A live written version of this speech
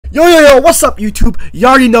Yo, what's up YouTube? You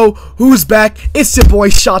already know who's back. It's your boy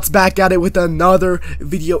Shots back at it with another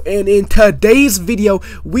video, and in today's video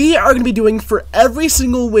we are going to be doing, for every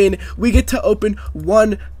single win we get to open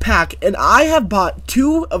one pack, and I have bought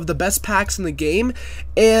two of the best packs in the game,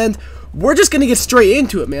 and we're just going to get straight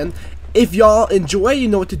into it, man. If y'all enjoy, you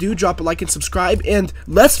know what to do. Drop a like and subscribe, and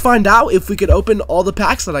let's find out if we could open all the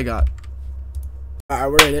packs that I got.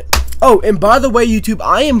 Alright, we're in it. Oh, and by the way, YouTube,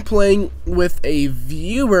 I am playing with a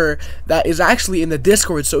viewer that is actually in the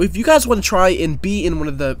Discord. So if you guys want to try and be in one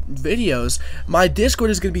of the videos, my Discord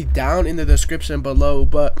is going to be down in the description below.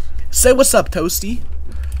 But say what's up, Toasty.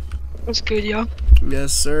 What's good, yo?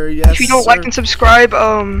 Yes, sir. Yes, if you don't like and subscribe,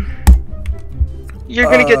 you're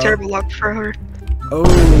gonna get terrible luck for her. Oh,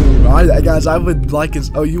 guys, I would like it.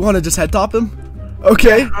 Oh, you want to just head top him?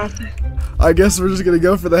 Okay. Yeah, I guess we're just gonna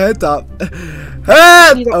go for the head top.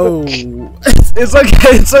 Oh, it's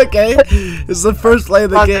okay, it's okay. It's the first play of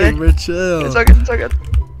the game. We're chill. It's okay, it's okay.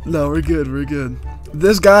 No, we're good, we're good.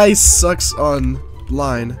 This guy sucks on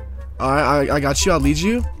line. Alright, I got you. I'll lead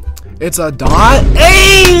you. It's a dot.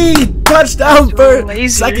 Hey, touchdown for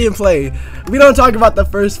second play. We don't talk about the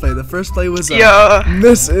first play. The first play was a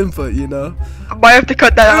misinput, you know. I might have to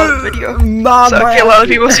cut that out of the video. Nah, so okay, a lot of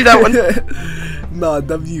people see that one. Nah,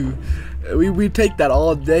 W. We take that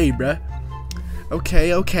all day, bruh.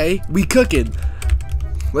 Okay, we cooking.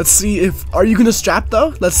 Let's see if, are you gonna strap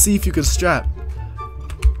though? Let's see if you can strap.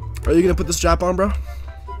 Are you gonna put the strap on, bro?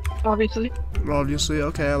 Obviously. Obviously,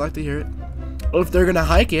 okay, I like to hear it. Well, if they're gonna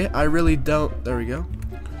hike it, I really don't. There we go.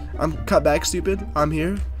 I'm cut back, stupid. I'm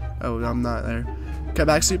here. Oh, I'm not there. Cut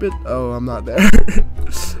back, stupid. Oh, I'm not there.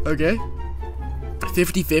 Okay.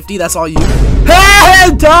 50-50, that's all you.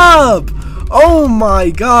 Head up! Oh my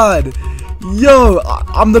god. Yo,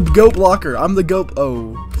 I'm the goat blocker. I'm the goat.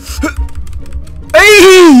 Oh.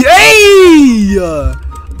 Hey!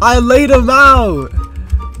 I laid him out.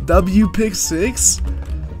 W pick 6.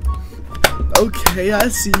 Okay, I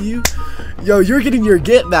see you. Yo, you're getting your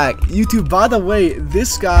get back. YouTube, by the way,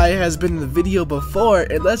 this guy has been in the video before,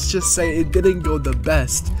 and let's just say it didn't go the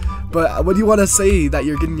best. But what do you want to say that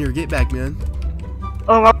you're getting your get back, man?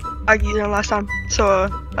 Oh, I was laggy last time, so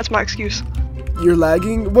that's my excuse. You're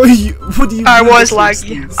lagging? What do you mean? I was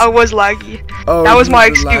laggy. I was laggy. Oh, that was my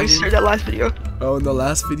excuse for that last video. Oh, in the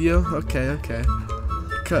last video? Okay.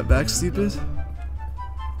 Cut back, stupid.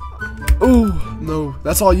 Oh, no.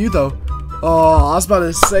 That's all you, though. Oh, I was about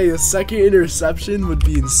to say, a second interception would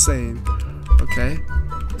be insane. Okay.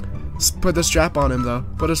 Put the strap on him, though.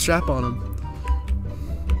 Put a strap on him.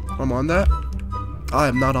 I'm on that? I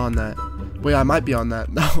am not on that. Wait, I might be on that.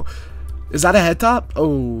 No. Is that a head top?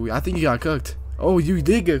 Oh, I think you got cooked. Oh, you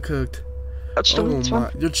did get cooked. That's oh my,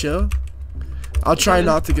 you're chill. I'll try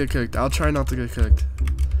not to get cooked. I'll try not to get cooked.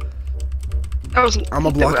 I'm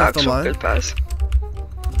a block off the line.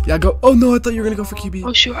 Yeah, go. Oh no, I thought you were gonna go for QB.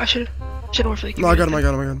 Oh shoot, I should have went for the QB. No, I got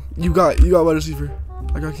him. You got wide receiver.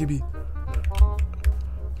 I got QB.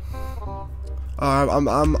 I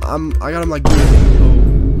got him like.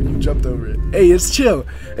 Oh, you jumped over it. Hey, it's chill.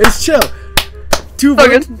 It's chill.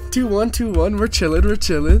 2-1. We're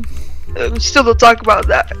chilling. Still don't talk about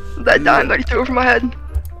that dime that he threw over my head.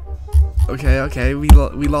 Okay. We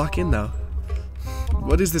lock in now.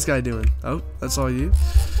 What is this guy doing? Oh, that's all you.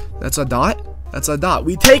 That's a dot.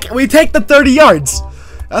 We take the 30 yards.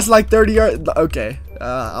 That's like 30 yards. Okay.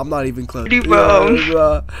 I'm not even close. We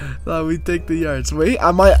take the yards. Wait,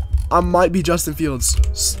 I might be Justin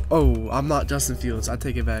Fields. Oh, I'm not Justin Fields. I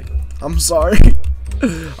take it back. I'm sorry.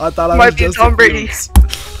 I thought I might be Tom Brady.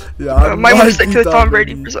 Yeah, I might want to stick to the Tom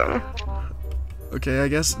Brady persona. Okay, I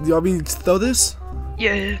guess. Do you want me to throw this?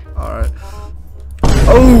 Yeah. Alright.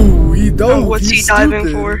 Oh, he don't. What's he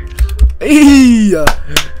diving for? Hey!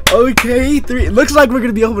 Okay, 3. Looks like we're going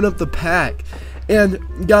to be opening up the pack. And,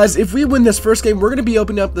 guys, if we win this first game, we're going to be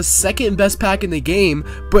opening up the second best pack in the game.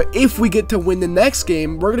 But if we get to win the next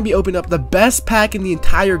game, we're going to be opening up the best pack in the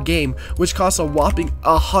entire game, which costs a whopping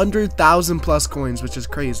 100,000 plus coins, which is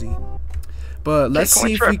crazy. But let's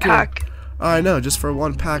see if we can. I know, just for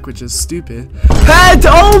one pack, which is stupid. Head!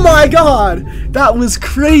 Oh my god! That was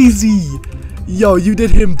crazy! Yo, you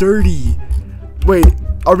did him dirty. Wait,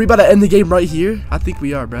 are we about to end the game right here? I think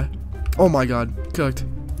we are, bruh. Oh my god. Cooked.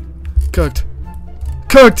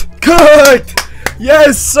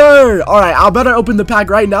 Yes, sir! Alright, I better open the pack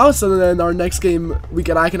right now, so then our next game,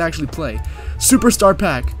 I can actually play. Superstar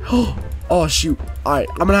pack. Oh, shoot. Alright,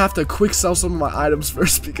 I'm gonna have to quick sell some of my items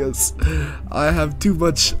first because I have too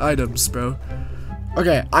much items, bro.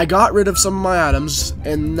 Okay, I got rid of some of my items,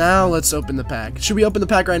 and now let's open the pack. Should we open the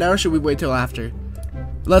pack right now, or should we wait till after?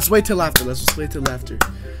 Let's wait till after. Let's just wait till after.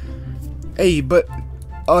 Hey, but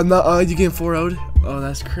Oh no, you getting 4-0'd? Oh,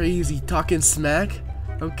 that's crazy. Talking smack.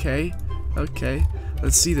 Okay, okay.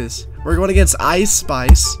 Let's see this. We're going against Ice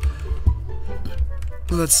Spice.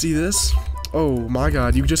 Let's see this. Oh my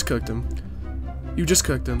God, you just cooked him. You just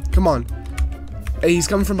cooked him. Come on. Hey, he's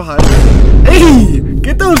coming from behind. Hey,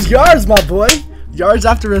 get those yards, my boy. Yards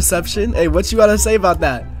after reception. Hey, what you gotta say about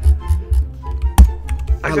that?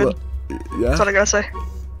 I good. Yeah. That's all I gotta say.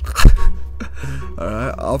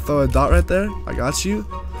 Alright, I'll throw a dot right there. I got you.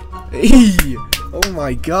 Hey! Oh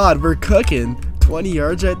my God, we're cooking. 20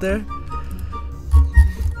 yards right there.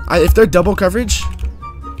 If they're double coverage,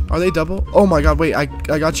 are they double? Oh my God, wait, I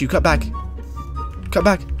got you. Cut back. Cut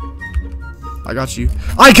back. I got you.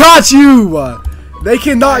 I got you! They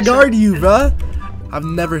cannot guard you, bruh. I've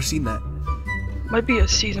never seen that. Might be a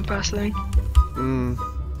season pass thing.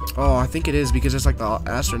 Oh, I think it is because it's like the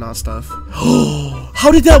astronaut stuff.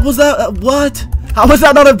 How did that? Was that what? How was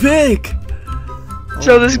that not a pick?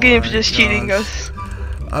 So this game's just cheating us.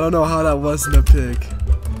 I don't know how that wasn't a pick.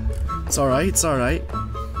 It's alright, it's alright.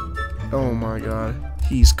 Oh my God.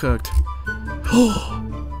 He's cooked.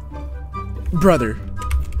 Brother.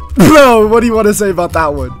 Bro, what do you want to say about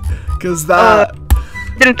that one? Cause that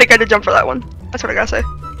didn't think I had to jump for that one. That's what I gotta say.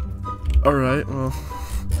 Alright, well.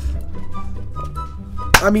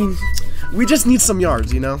 I mean, we just need some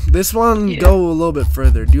yards, you know? This one, go a little bit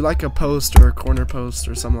further. Do like a post or a corner post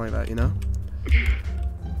or something like that, you know?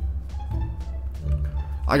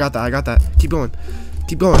 I got that, I got that. Keep going.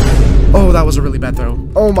 Keep going. Oh, that was a really bad throw.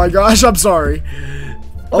 Oh my gosh, I'm sorry.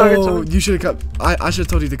 Oh, you should have cut. I should have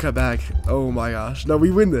told you to cut back. Oh my gosh. No,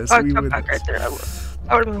 we win this. I we cut win back this. right there.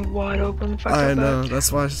 I would have been wide open if I cut I know. back.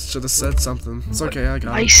 That's why I should have said something. It's okay. I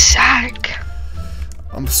got it. Nice sack.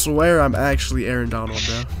 I swear I'm actually Aaron Donald,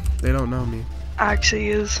 bro. They don't know me. Actually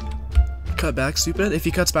is. Cut back, stupid. If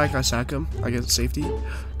he cuts back, I sack him. I get safety.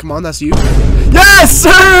 Come on, that's you. Yes,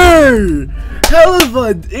 sir! Hell of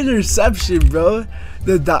an interception, bro.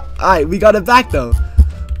 Alright, we got it back though.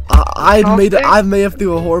 I may have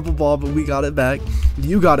threw a horrible ball, but we got it back.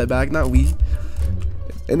 You got it back, not we.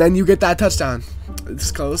 And then you get that touchdown.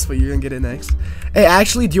 It's close, but you're gonna get it next. Hey,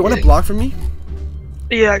 actually, do you want to block for me?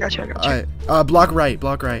 Yeah, I got you. I got you. Alright, block right,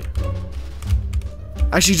 block right.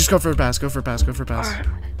 Actually, just go for a pass. Go for a pass. Go for a pass. Alright.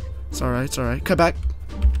 It's alright. It's alright. Cut back.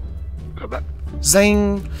 Go back.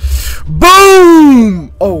 Zing!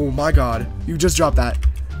 Boom! Oh my God! You just dropped that.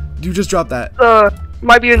 You just dropped that.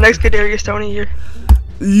 Might be the next Kadarius Toney here.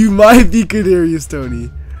 You might be Kadarius Toney.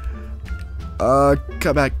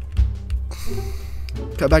 Cut back.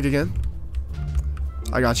 Cut back again.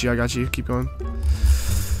 I got you. I got you. Keep going.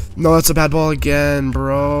 No, that's a bad ball again,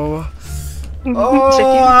 bro.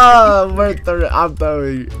 Oh, I'm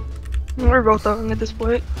throwing. We're both throwing at this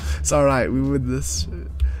point. It's alright. We win this.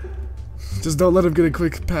 Just don't let him get a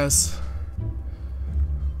quick pass.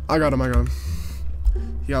 I got him. I got him.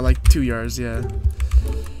 He got like 2 yards. Yeah.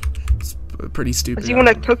 It's pretty stupid. Does he want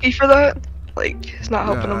a cookie for that? Like, it's not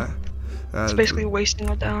helping him. It's basically wasting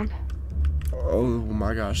it down. Oh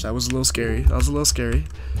my gosh, that was a little scary. That was a little scary.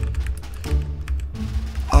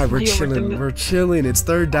 Alright, we're chilling. We're chilling. It's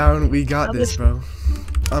third down. We got this, bro.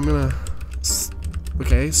 I'm gonna.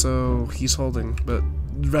 Okay, so he's holding, but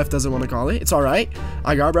ref doesn't want to call it. It's alright.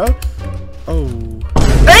 I got, bro. Oh.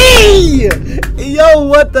 Hey! Yo,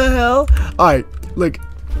 what the hell? Alright, look.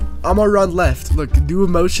 I'm gonna run left. Look, do a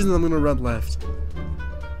motion and I'm gonna run left.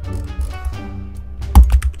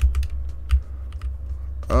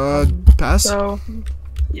 Pass? So,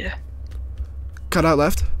 yeah. Cut out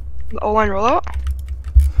left? The O-line rollout?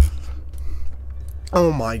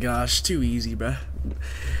 Oh my gosh, too easy, bruh.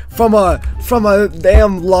 From a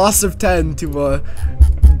damn loss of 10 to a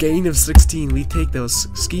gain of 16, we take those.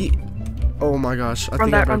 Ski. Oh my gosh, I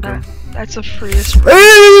think I broke him. That's a freest.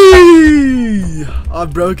 Hey! I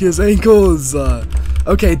broke his ankles.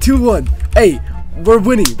 Okay, 2-1. Hey, we're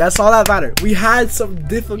winning. That's all that matters. We had some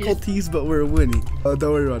difficulties, but we're winning. Don't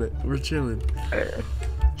worry about it. We're chilling.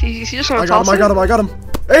 He just I got him. I got him. I got him.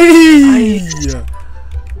 Hey! Nice.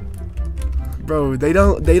 Bro, they're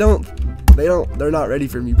not ready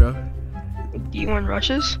for me, bro. You want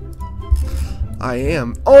rushes? I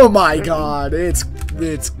am. Oh my God, it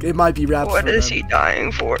might be wrapped. What is he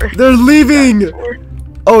dying for? They're leaving.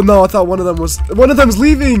 Oh no, I thought one of them's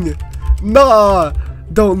leaving. Nah,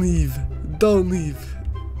 don't leave. Don't leave.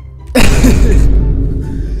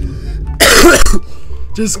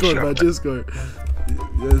 Just score, bro. Just score.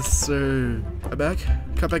 Yes, sir. Cut back.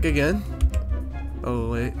 Cut back again. Oh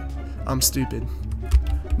wait, I'm stupid.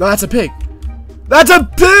 No, that's a pick. That's a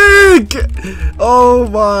pick! Oh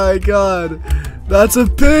my God. That's a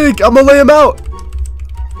pick. I'm gonna lay him out.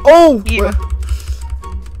 Oh! Yeah.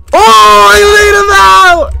 Oh, I laid him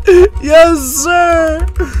out! Yes, sir!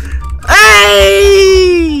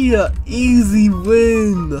 Hey! Easy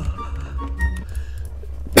win.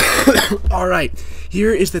 Alright,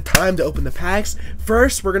 here is the time to open the packs.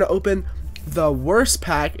 First, we're gonna open the worst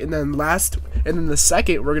pack, and then the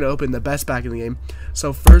second, we're gonna open the best pack in the game.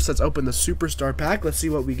 So first, let's open the superstar pack. Let's see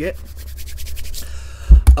what we get.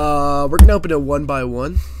 We're gonna open it one by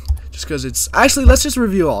one. Just because it's... Actually, let's just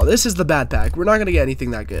review all. This is the bad pack. We're not going to get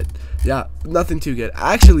anything that good. Yeah, nothing too good.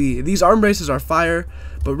 Actually, these arm braces are fire,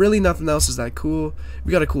 but really nothing else is that cool.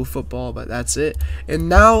 We got a cool football, but that's it. And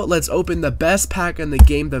now, let's open the best pack in the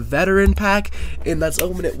game, the veteran pack, and let's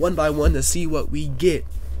open it one by one to see what we get.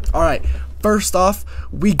 Alright, first off,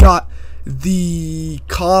 we got the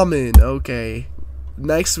common. Okay.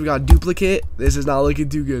 Next, we got duplicate. This is not looking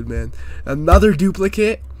too good, man. Another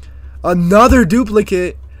duplicate. Another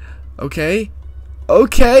duplicate. Okay,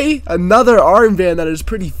 another armband that is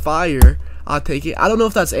pretty fire. I'll take it. I don't know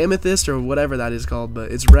if that's amethyst or whatever that is called,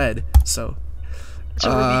 but it's red. So,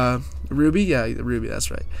 ruby, yeah, ruby. That's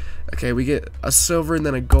right. Okay, we get a silver and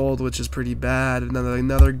then a gold, which is pretty bad. And then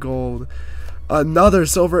another gold, another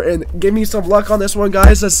silver, and give me some luck on this one,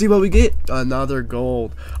 guys. Let's see what we get. Another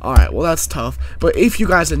gold. All right, well that's tough. But if you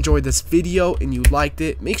guys enjoyed this video and you liked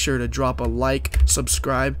it, make sure to drop a like,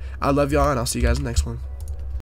 subscribe. I love y'all, and I'll see you guys in the next one.